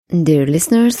Dear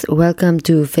listeners, welcome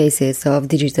to Faces of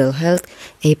Digital Health,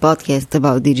 a podcast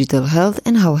about digital health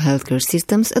and how healthcare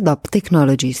systems adopt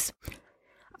technologies.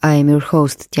 I am your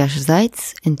host, Tjaša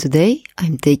Zajc, and today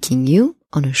I'm taking you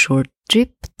on a short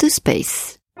trip to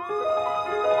space.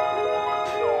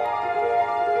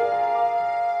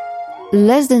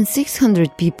 Less than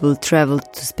 600 people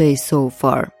traveled to space so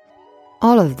far.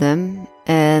 All of them,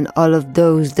 and all of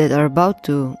those that are about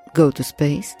to go to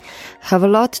space, have a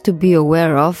lot to be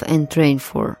aware of and train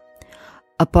for.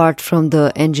 Apart from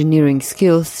the engineering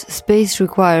skills, space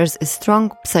requires a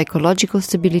strong psychological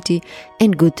stability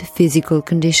and good physical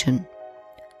condition.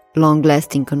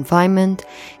 Long-lasting confinement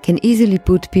can easily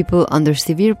put people under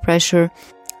severe pressure.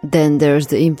 Then there's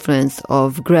the influence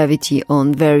of gravity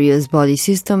on various body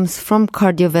systems, from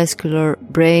cardiovascular,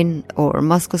 brain or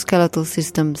musculoskeletal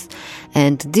systems.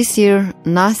 And this year,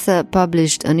 NASA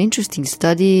published an interesting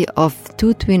study of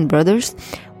two twin brothers.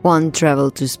 One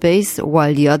traveled to space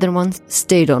while the other one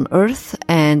stayed on Earth,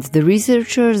 and the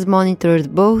researchers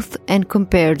monitored both and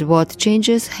compared what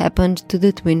changes happened to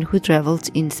the twin who traveled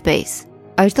in space.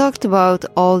 I talked about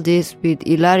all this with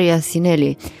Ilaria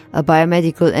Sinelli, a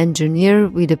biomedical engineer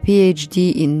with a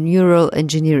PhD in neural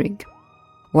engineering.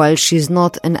 While she's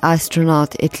not an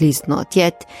astronaut, at least not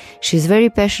yet, she's very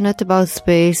passionate about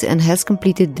space and has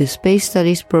completed the Space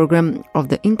Studies program of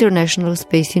the International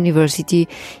Space University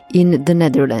in the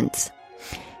Netherlands.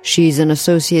 She is an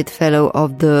associate fellow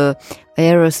of the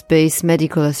Aerospace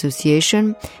Medical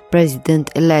Association,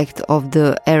 president-elect of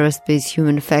the Aerospace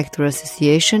Human Factor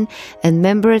Association, and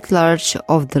member-at-large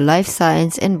of the Life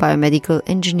Science and Biomedical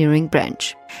Engineering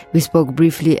branch. We spoke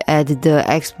briefly at the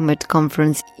ExpoMed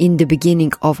conference in the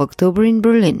beginning of October in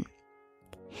Berlin.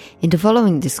 In the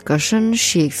following discussion,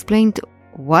 she explained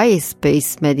why is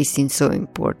space medicine so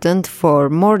important for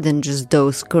more than just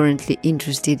those currently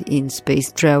interested in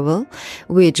space travel,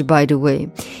 which, by the way,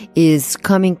 is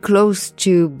coming close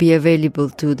to be available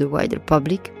to the wider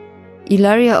public.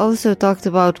 Ilaria also talked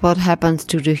about what happens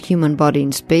to the human body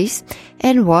in space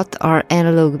and what are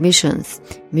analog missions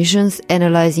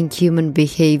analyzing human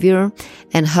behavior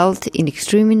and health in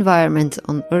extreme environments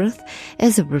on Earth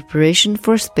as a preparation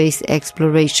for space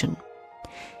exploration.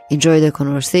 Enjoy the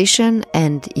conversation,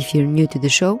 and if you're new to the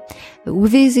show,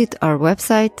 visit our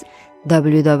website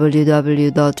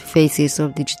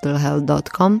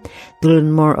www.facesofdigitalhealth.com to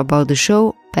learn more about the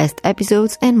show, past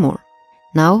episodes and more.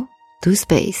 Now, to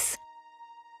space.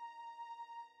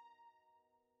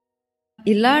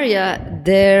 Ilaria,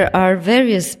 there are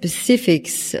various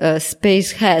specifics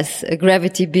space has,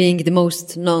 gravity being the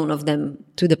most known of them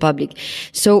to the public.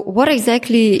 So what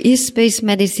exactly is space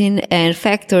medicine and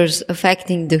factors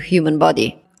affecting the human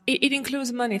body? It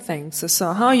includes many things.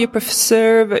 So how you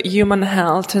preserve human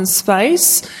health in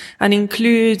space, and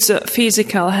includes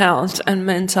physical health and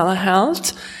mental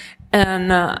health.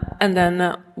 And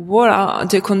then what are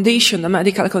the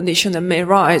medical condition that may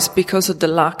rise because of the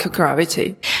lack of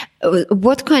gravity?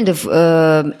 What kind of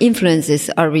influences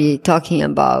are we talking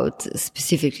about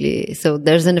specifically? So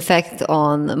there's an effect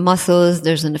on muscles,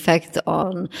 there's an effect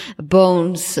on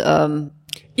bones.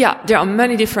 Yeah, there are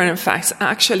many different effects.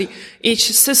 Actually,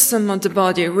 each system of the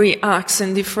body reacts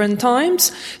in different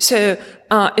times. So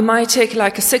it might take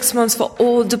like 6 months for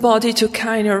all the body to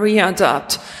kind of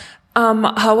readapt.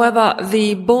 However,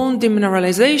 the bone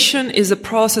demineralization is a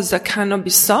process that cannot be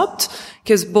stopped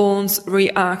because bones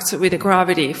react with the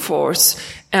gravity force.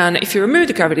 And if you remove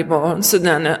the gravity bones,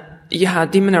 then you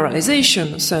have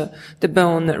demineralization. So the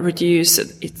bone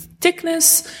reduces its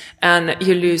thickness and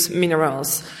you lose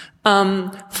minerals.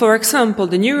 For example,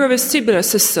 the neurovestibular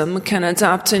system can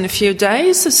adapt in a few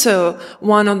days. So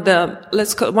one of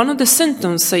the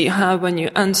symptoms that you have when you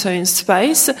enter in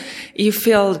space, you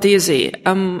feel dizzy.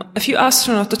 A few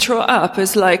astronauts throw up.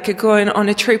 It's like going on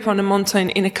a trip on a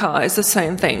mountain in a car. It's the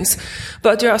same things.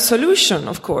 But there are solutions,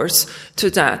 of course,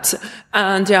 to that.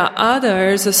 And there are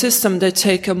others, a system that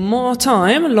take more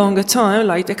time, longer time,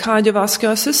 like the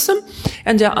cardiovascular system.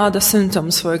 And there are other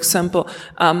symptoms, for example,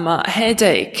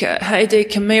 headache.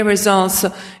 Headache may result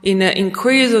in an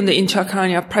increase in the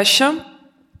intracranial pressure.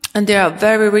 And there are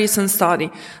very recent studies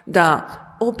that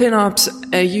open up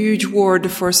a huge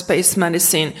world for space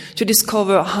medicine to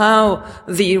discover how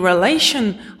the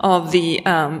relation of the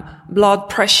blood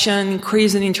pressure,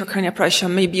 increase in intracranial pressure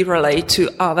may be related to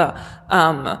other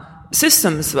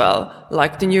systems as well,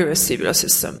 like the neurovestibular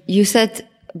system. You said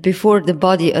before the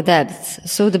body adapts.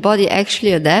 So the body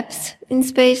actually adapts in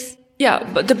space? Yeah,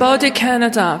 but the body can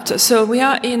adapt. So we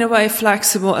are in a way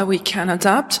flexible and we can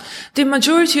adapt. The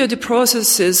majority of the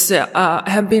processes that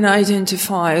have been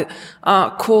identified are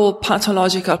called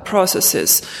pathological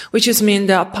processes, which is mean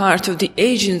they are part of the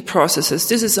aging processes.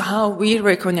 This is how we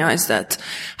recognize that.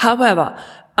 However,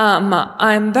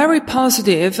 I'm very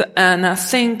positive, and I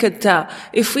think that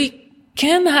if we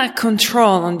can have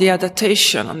control on the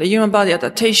adaptation, on the human body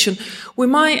adaptation, we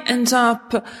might end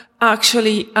up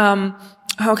actually,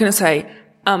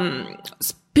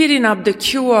 speeding up the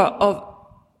cure of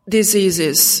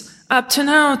diseases. Up to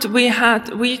now,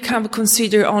 we can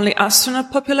consider only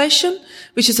astronaut population,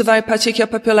 which is a very particular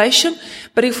population.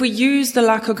 But if we use the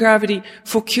lack of gravity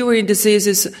for curing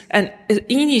diseases and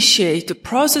initiate the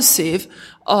process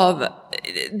of,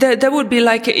 it would be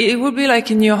like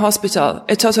a new hospital,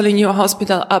 a totally new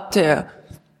hospital up there.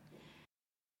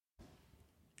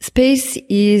 Space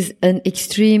is an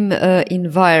extreme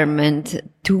environment.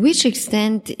 To which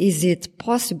extent is it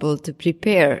possible to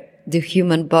prepare the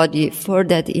human body for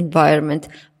that environment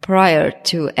prior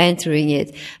to entering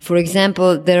it? For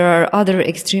example, there are other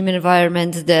extreme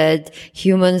environments that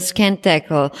humans can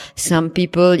tackle. Some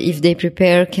people, if they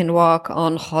prepare, can walk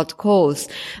on hot coals.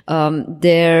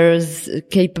 There's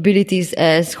capabilities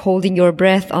as holding your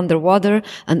breath underwater.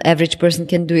 An average person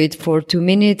can do it for 2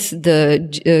 minutes.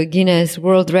 The Guinness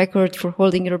World Record for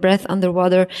holding your breath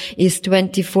underwater is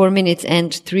 24 minutes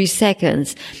and 3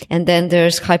 seconds. And then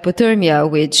there's hypothermia,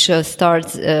 which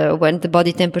starts when the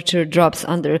body temperature drops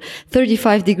under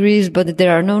 35 degrees, but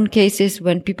there are known cases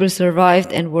when people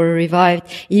survived and were revived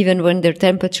even when their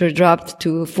temperature dropped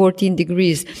to 14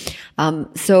 degrees.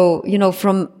 So,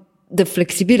 from the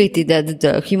flexibility that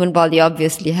the human body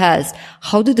obviously has,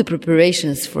 how do the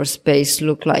preparations for space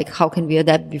look like? How can we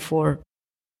adapt before?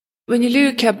 When you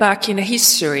look back in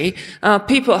history,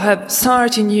 people have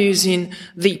started using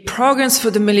the programs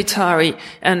for the military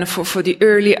and for the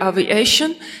early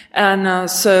aviation, and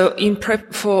so in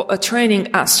prep for a training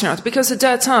astronaut, because at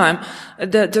that time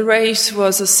the race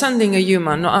was sending a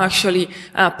human, not actually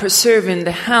preserving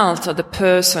the health of the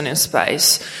person in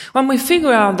space. When we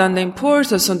figure out then the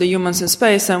importance of the humans in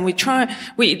space, and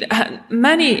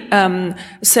many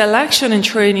selection and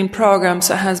training programs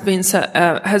has been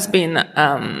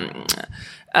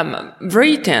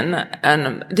written,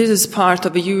 and this is part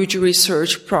of a huge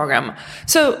research program.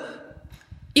 So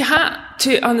you have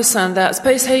to understand that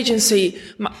space agency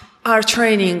are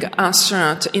training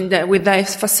astronauts with their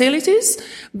facilities,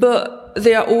 but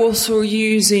they are also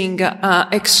using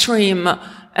extreme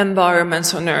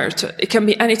environments on Earth. It can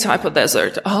be any type of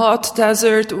desert: hot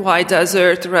desert, white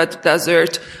desert, red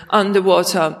desert,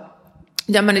 underwater.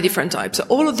 There are many different types.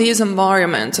 All of these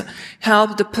environments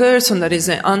help the person that is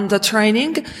under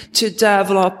training to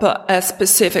develop a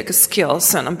specific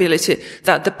skills and ability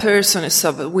that the person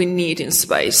we need in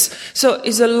space. So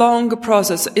it's a long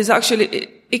process.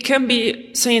 It can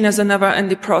be seen as a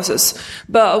never-ending process.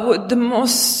 But the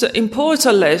most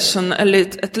important lesson,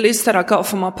 at least that I got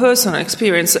from my personal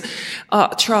experience,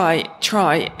 try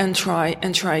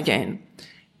again.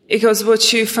 Because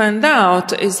what you find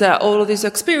out is that all of these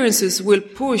experiences will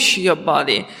push your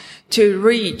body to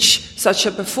reach such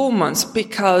a performance,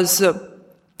 because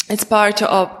it's part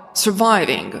of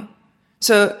surviving.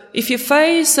 So if you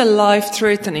face a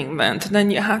life-threatening event,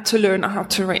 then you have to learn how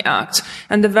to react.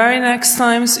 And the very next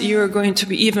times you're going to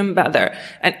be even better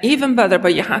and even better,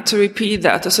 but you have to repeat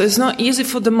that. So it's not easy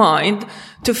for the mind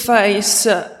to face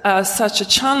such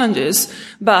challenges,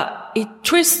 but it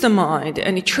twists the mind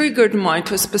and it triggered the mind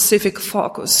to a specific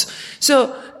focus.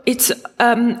 So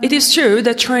it is true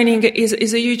that training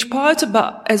is a huge part,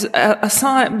 but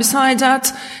beside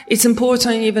that, it's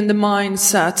important even the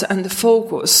mindset and the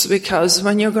focus, because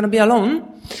when you're going to be alone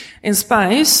in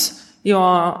space, you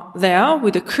are there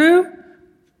with a crew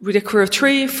of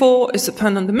 3, 4, it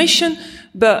depends on the mission,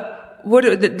 but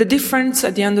the difference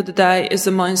at the end of the day is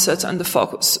the mindset and the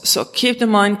focus. So keep the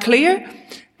mind clear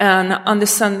and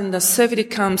understanding that safety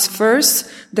comes first,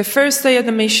 the first day of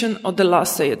the mission or the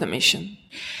last day of the mission.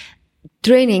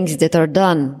 Trainings that are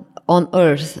done on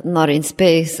Earth, not in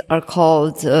space, are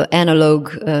called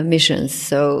analog missions.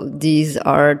 So these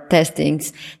are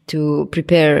testings to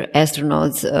prepare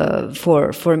astronauts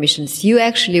for missions. You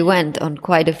actually went on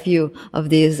quite a few of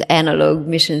these analog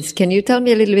missions. Can you tell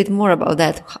me a little bit more about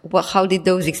that? How did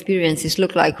those experiences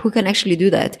look like? Who can actually do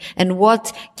that? And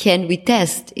what can we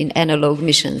test in analog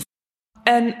missions?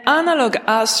 An analog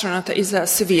astronaut is a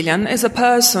civilian, is a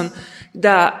person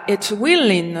that it's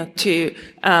willing to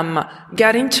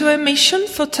get into a mission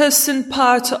for testing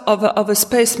part of a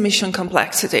space mission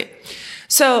complexity.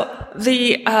 So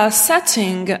the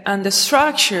setting and the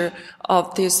structure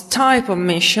of this type of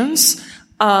missions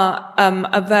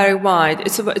are very wide.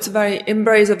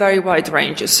 Embrace a very wide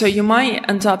range. So you might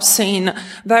end up seeing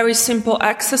very simple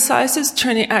exercises,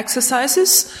 training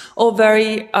exercises, or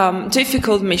very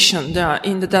difficult mission. They are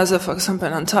in the desert, for example,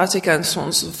 in Antarctica and so on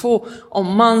and so forth, or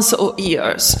months or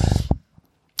years.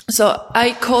 So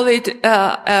I call it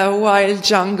a wild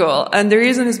jungle, and the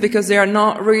reason is because there are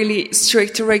not really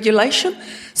strict regulation.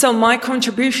 So my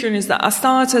contribution is that I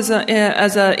start as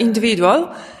an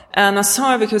individual. And I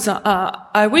started because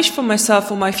I wish for myself,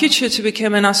 for my future, to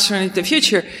become an astronaut in the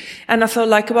future. And I felt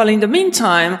like, well, in the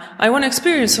meantime, I want to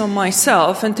experience on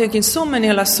myself and taking so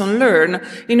many lessons learned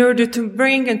in order to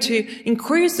bring and to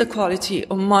increase the quality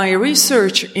of my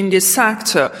research in this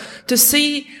sector, to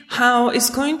see how it's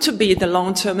going to be the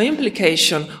long-term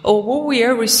implication of what we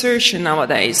are researching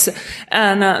nowadays.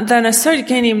 And then I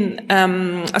started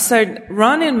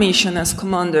running mission as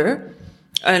commander.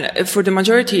 And for the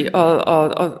majority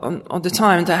of the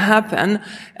time that happen,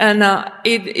 and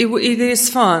it is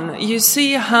fun. You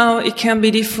see how it can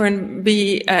be different,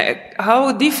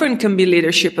 how different can be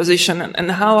leadership position,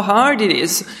 and how hard it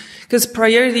is, because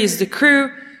priority is the crew,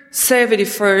 safety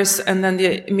first, and then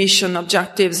the mission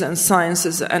objectives and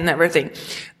sciences and everything.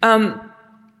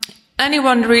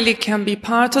 Anyone really can be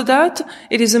part of that.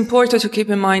 It is important to keep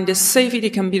in mind that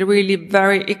safety can be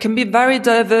very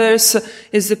diverse.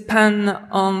 It depends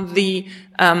on the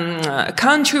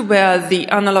country where the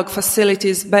analog facility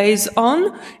is based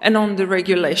on, and on the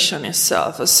regulation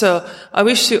itself. So I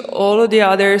wish to all of the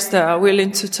others that are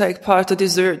willing to take part of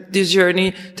this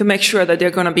journey to make sure that they're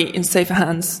going to be in safe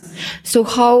hands. So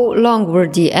how long were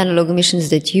the analog missions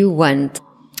that you went?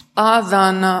 I've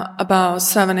done about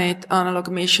 7-8 analog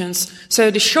missions.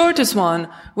 So the shortest one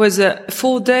was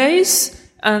 4 days,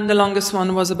 and the longest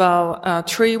one was about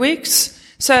 3 weeks.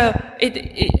 So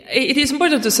it is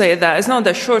important to say that it's not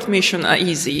that short mission are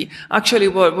easy. Actually,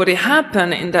 what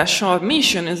happened in that short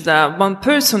mission is that one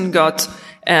person got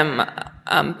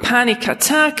panic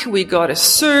attack. We got a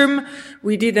SIRM.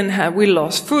 We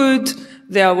lost food.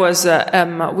 There was,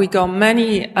 we got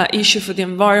many issues for the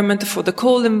environment, for the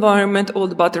cold environment, all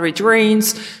the battery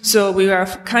drains. So we are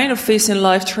kind of facing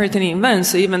life-threatening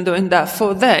events, even though in that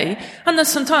 4 day. And then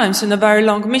sometimes in a very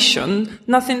long mission,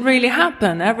 nothing really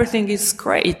happened. Everything is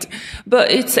great.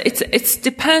 But it's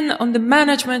depend on the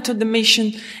management of the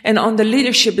mission and on the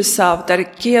leadership itself that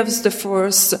it gives the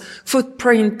first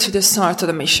footprint to the start of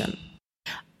the mission.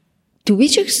 To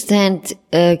which extent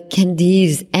can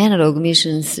these analog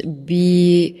missions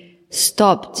be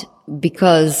stopped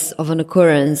because of an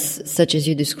occurrence such as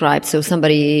you described? So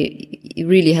somebody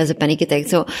really has a panic attack.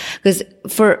 So, because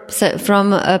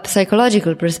from a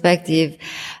psychological perspective,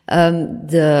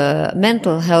 the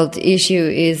mental health issue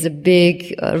is a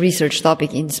big research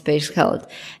topic in space health.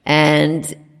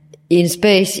 And in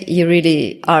space, you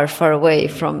really are far away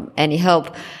from any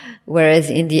help. Whereas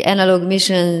in the analog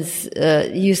missions,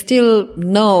 you still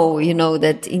know,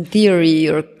 that in theory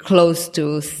you're close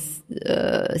to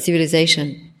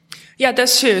civilization. Yeah,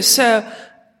 that's true. So,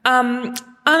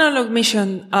 analog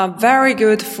missions are very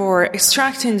good for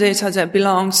extracting data that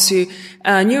belongs to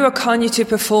neurocognitive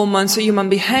performance, human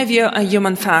behavior, and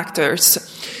human factors.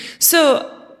 So,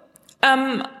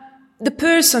 the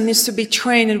person needs to be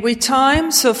trained with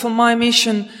time. So, for my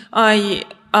mission,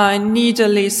 I need at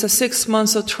least 6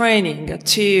 months of training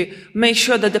to make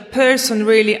sure that the person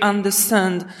really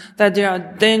understands that there are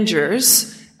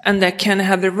dangers and that can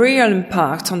have a real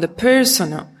impact on the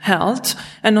personal health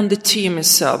and on the team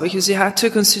itself, because you have to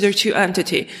consider two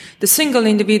entities, the single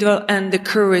individual and the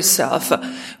crew itself.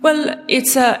 Well,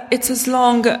 it's a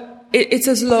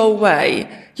slow way.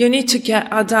 You need to get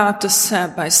adapted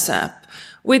step by step.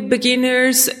 With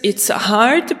beginners, it's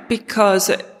hard because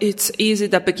it's easy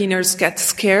that beginners get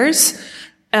scared.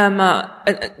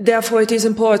 Therefore, it is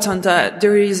important that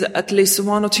there is at least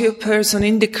 1 or 2 person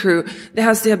in the crew that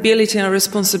has the ability and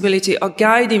responsibility of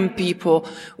guiding people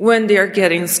when they are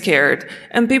getting scared.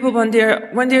 And people, when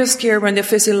they're scared, when they're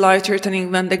facing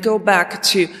life-threatening, when they go back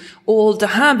to all the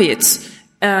habits.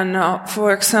 And,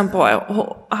 for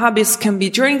example, habits can be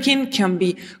drinking, can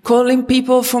be calling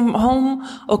people from home,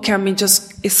 or can be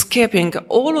just escaping.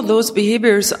 All of those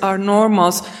behaviors are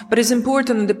normal, but it's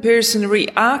important that the person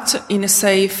react in a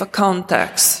safe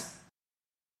context.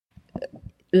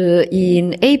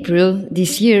 In April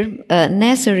this year,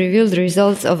 NASA revealed the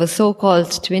results of a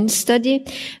so-called twin study.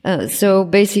 So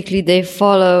basically they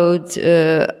followed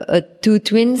 2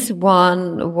 twins.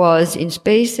 One was in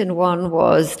space and one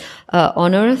was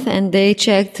on Earth, and they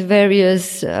checked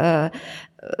various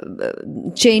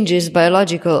changes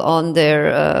biological on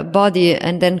their body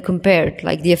and then compared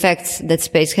like the effects that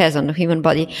space has on the human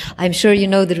body. I'm sure you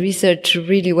know the research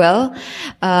really well.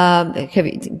 Have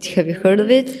you heard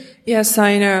of it? Yes,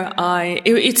 I know.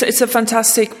 It's a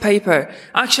fantastic paper.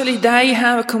 Actually, they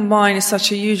have combined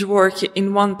such a huge work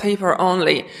in one paper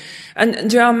only.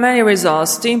 And there are many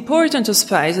results. The importance of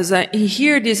space is that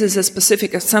here this is a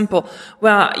specific example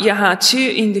where you had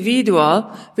two individuals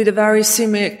with a very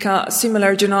similar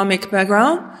genomic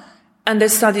background, and they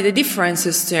study the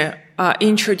differences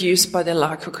introduced by the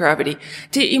lack of gravity.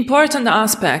 The important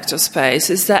aspect of space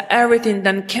is that everything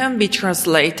then can be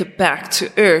translated back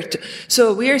to Earth.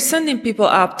 So we are sending people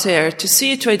up there to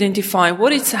see, to identify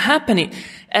what is happening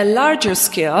at larger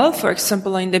scale, for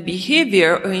example, in the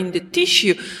behavior or in the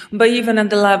tissue, but even at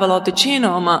the level of the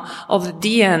genome, of the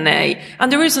DNA.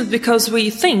 And the reason is because we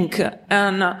think,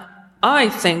 and I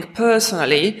think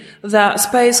personally, that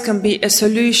space can be a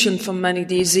solution for many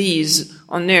diseases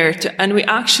on Earth, and we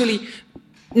actually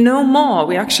know more.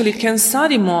 We actually can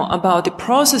study more about the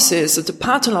processes, the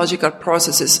pathological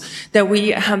processes that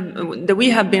we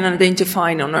have been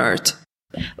identifying on Earth.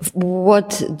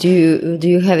 What do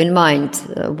you have in mind?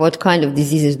 What kind of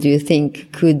diseases do you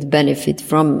think could benefit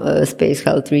from space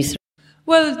health research?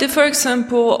 Well, for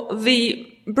example, the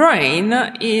brain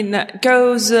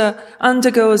undergoes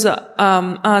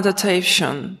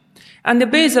adaptation. And the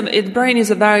brain is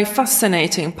a very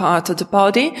fascinating part of the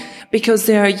body because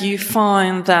there you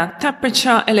find that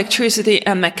temperature, electricity,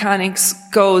 and mechanics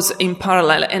goes in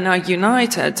parallel and are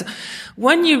united.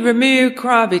 When you remove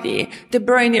gravity, the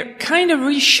brain kind of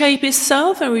reshapes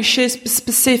itself and reshapes a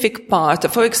specific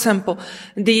part. For example,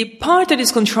 the part that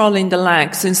is controlling the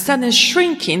legs, instead of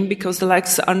shrinking because the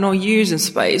legs are not using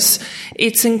space,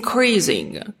 it's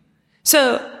increasing.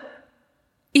 So,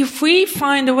 if we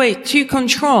find a way to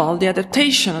control the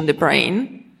adaptation of the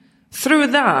brain, through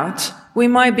that, we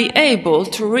might be able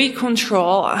to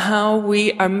recontrol how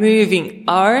we are moving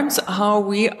arms, how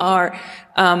we are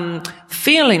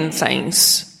feeling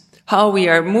things, how we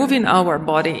are moving our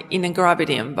body in a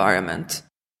gravity environment.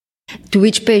 To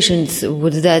which patients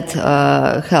would that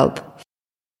help?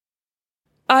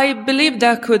 I believe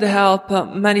that could help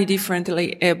many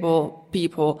differently able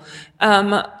people.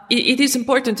 It is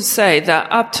important to say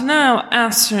that up to now,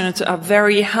 astronauts are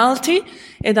very healthy,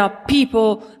 and that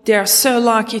people, they are so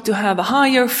lucky to have a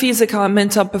higher physical and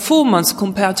mental performance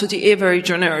compared to the average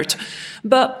on Earth.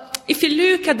 But if you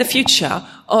look at the future,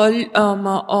 or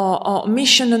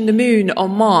mission on the moon or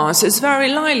Mars, it's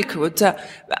very likely that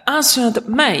astronauts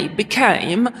may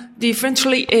become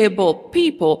differently able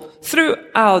people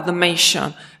throughout the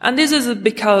mission. And this is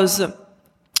because of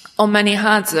many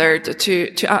hazards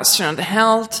to astronaut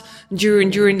health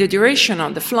during the duration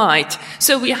of the flight.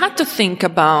 So we had to think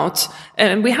about,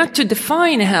 and we had to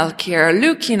define healthcare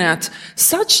looking at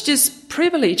such these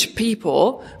privileged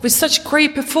people with such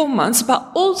great performance, but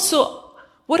also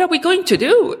what are we going to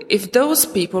do if those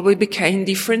people will become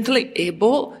differently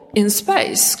able in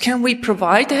space? Can we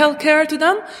provide healthcare to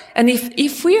them? And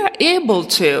if we are able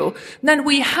to, then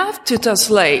we have to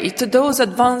translate those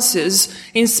advances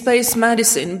in space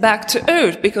medicine back to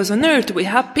Earth, because on Earth we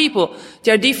have people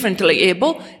that are differently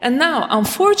able, and now,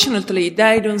 unfortunately,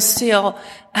 they don't still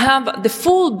have the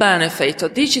full benefit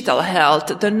of digital health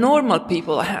that normal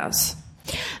people has.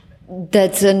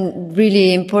 That's a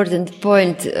really important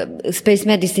point. Space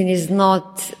medicine is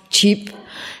not cheap,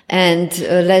 and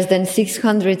less than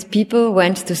 600 people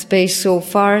went to space so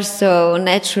far. So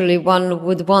naturally one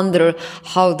would wonder,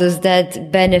 how does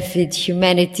that benefit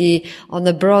humanity on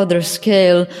a broader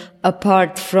scale,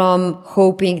 apart from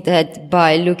hoping that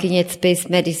by looking at space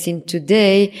medicine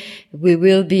today, we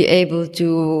will be able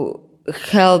to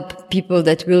help people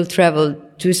that will travel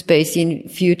to space in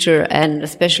future, and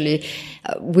especially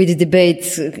with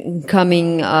debates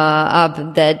coming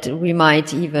up that we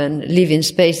might even live in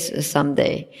space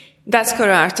someday. That's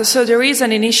correct. So there is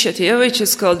an initiative which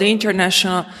is called the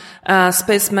International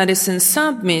Space Medicine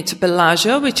Summit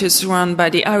Bellagio, which is run by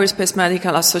the Aerospace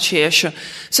Medical Association.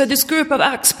 So this group of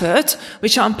experts,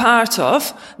 which I'm part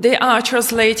of, they are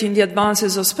translating the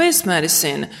advances of space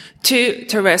medicine to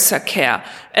terrestrial care.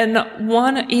 And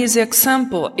one easy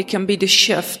example, it can be the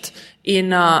shift in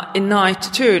night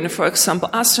turn. For example,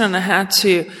 astronauts had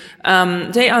to,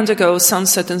 they undergo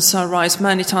sunset and sunrise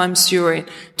many times during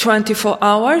 24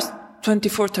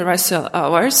 terrestrial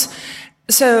hours.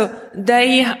 So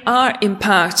they are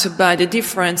impacted by the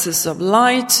differences of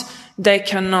light. They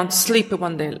cannot sleep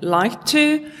when they like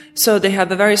to. So they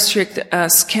have a very strict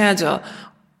schedule.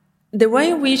 the way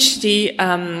in which the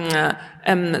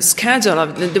schedule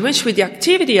of the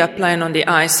activity are planned on the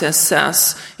ISS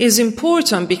is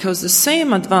important, because the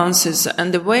same advances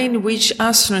and the way in which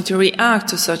astronauts react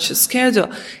to such a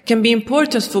schedule can be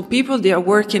important for people that are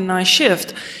working night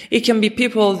shift. It can be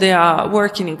people that are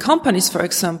working in companies, for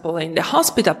example, in the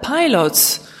hospital,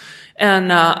 pilots,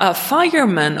 and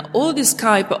firemen. All these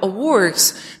type of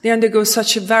works, they undergo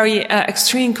such a very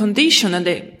extreme condition,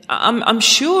 and I'm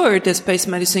sure that space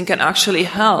medicine can actually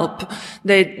help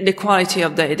the quality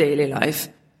of their daily life.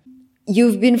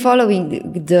 You've been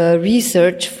following the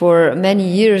research for many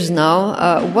years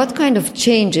now. What kind of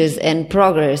changes and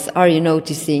progress are you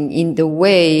noticing in the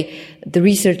way the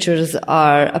researchers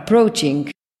are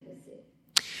approaching?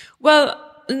 Well,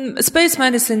 space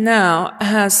medicine now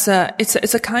has,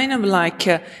 it's a kind of like,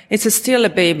 it's still a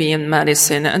baby in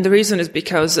medicine. And the reason is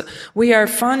because we are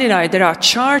finding out there are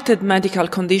charted medical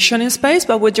conditions in space,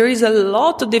 but there is a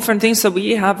lot of different things that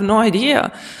we have no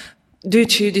idea due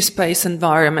to the space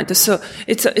environment. So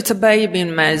it's a baby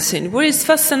in medicine. What is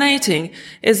fascinating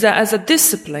is that as a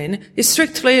discipline, it's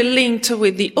strictly linked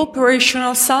with the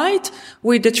operational side,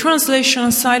 with the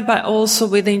translational side, but also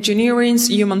with engineering,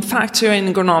 human factor,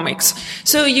 and ergonomics.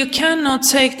 So you cannot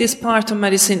take this part of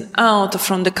medicine out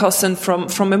from the cost and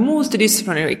from a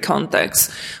multidisciplinary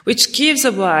context, which gives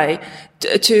away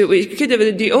we could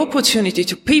have the opportunity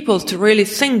to people to really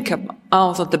think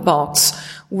out of the box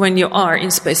when you are in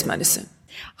space medicine.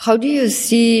 How do you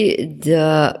see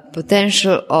the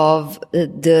potential of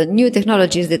the new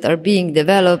technologies that are being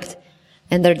developed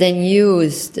and are then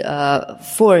used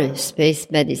for space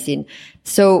medicine?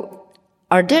 So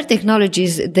are there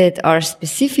technologies that are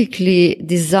specifically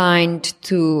designed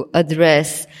to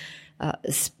address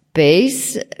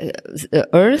space,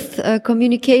 Earth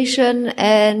communication,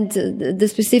 and the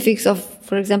specifics of,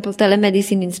 for example,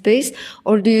 telemedicine in space?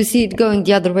 Or do you see it going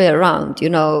the other way around? You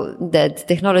know, that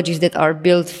technologies that are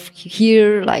built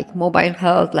here, like mobile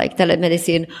health, like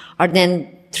telemedicine, are then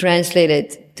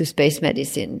translated to space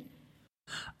medicine?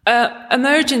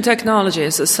 Emerging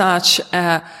technologies such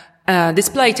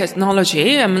display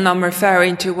technology, I'm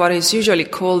referring to what is usually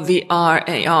called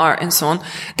VR, AR, and so on,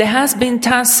 that has been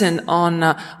tested on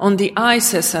the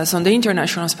ISS, on the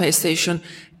International Space Station,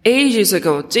 ages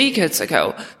ago, decades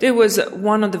ago. There was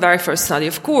one of the very first study.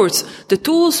 Of course, the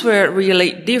tools were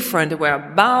really different. They were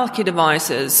bulky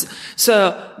devices.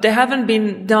 So they haven't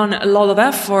been done a lot of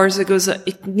efforts because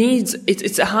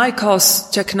it's a high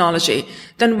cost technology.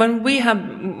 Then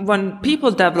when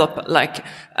people develop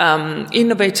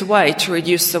innovative way to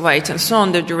reduce the weight and so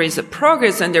on, that there is a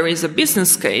progress and there is a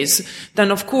business case, then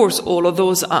of course all of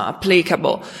those are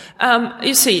applicable.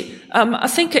 You see, I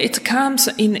think it comes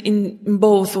in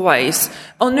both ways.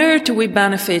 On Earth, we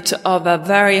benefit of a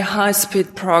very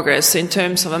high-speed progress in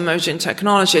terms of emerging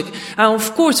technology. And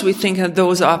of course, we think that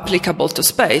those are applicable to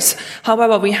space.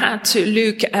 However, we had to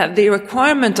look at the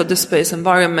requirement of the space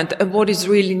environment and what is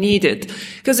really needed.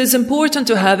 Because it's important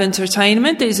to have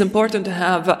entertainment, it's important to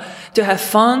have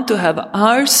fun, to have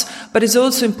arts, but it's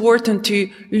also important to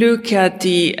look at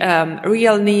the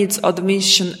real needs of the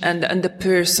mission and the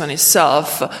person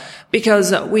itself.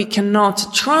 Because we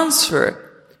cannot transfer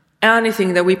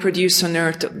anything that we produce on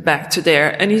Earth back to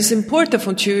there. And it's important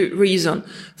for two reasons.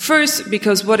 First,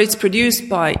 because what is produced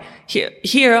by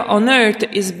here on Earth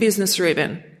is business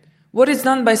driven. What is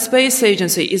done by space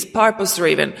agency is purpose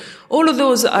driven. All of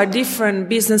those are different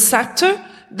business sector.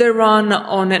 They run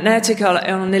on an ethical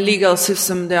and on a legal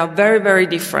system. They are very, very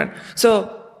different.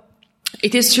 So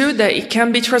it is true that it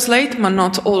can be translated, but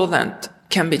not all of that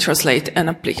can be translated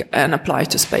and applied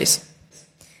to space.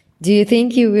 Do you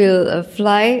think you will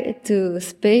fly to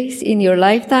space in your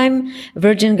lifetime?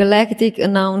 Virgin Galactic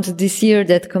announced this year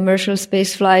that commercial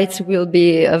space flights will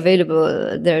be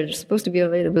available. They're supposed to be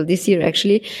available this year,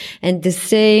 actually. And the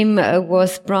same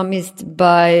was promised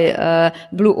by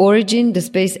Blue Origin, the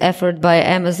space effort by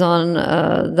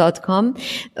Amazon.com.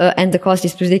 And the cost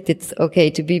is predicted,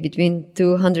 to be between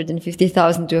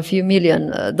 $250,000 to a few $1 million.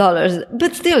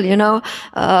 But still,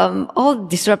 all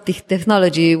disruptive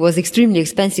technology was extremely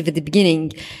expensive at the beginning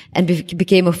and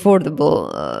became affordable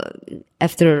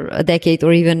after a decade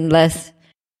or even less.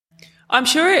 I'm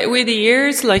sure with the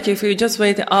years, if you just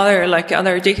wait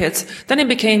other decades, then it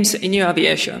becomes a new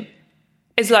aviation.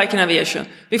 It's like an aviation.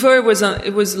 Before it was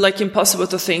impossible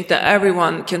to think that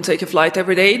everyone can take a flight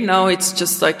every day. Now it's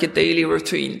just like a daily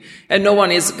routine. And no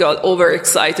one is got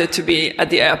overexcited to be at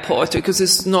the airport because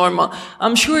it's normal.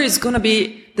 I'm sure it's going to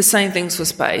be the same things for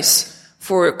space.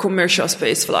 for commercial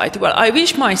space flight. Well, I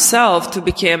wish myself to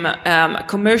become a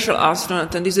commercial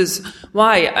astronaut, and this is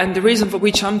why, and the reason for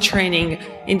which I'm training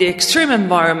in the extreme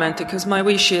environment, because my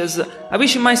wish is, I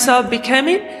wish myself became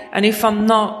it, and if I'm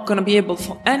not going to be able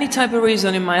for any type of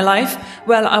reason in my life,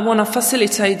 well, I want to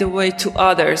facilitate the way to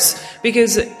others,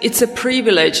 because it's a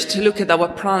privilege to look at our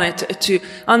planet, to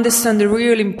understand the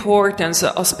real importance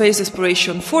of space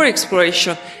exploration for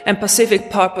exploration and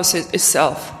Pacific purposes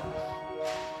itself.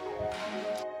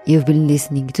 You've been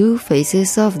listening to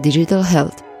Faces of Digital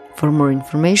Health. For more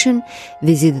information,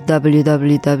 visit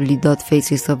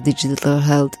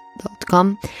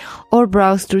www.facesofdigitalhealth.com or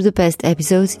browse through the past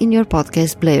episodes in your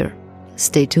podcast player.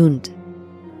 Stay tuned.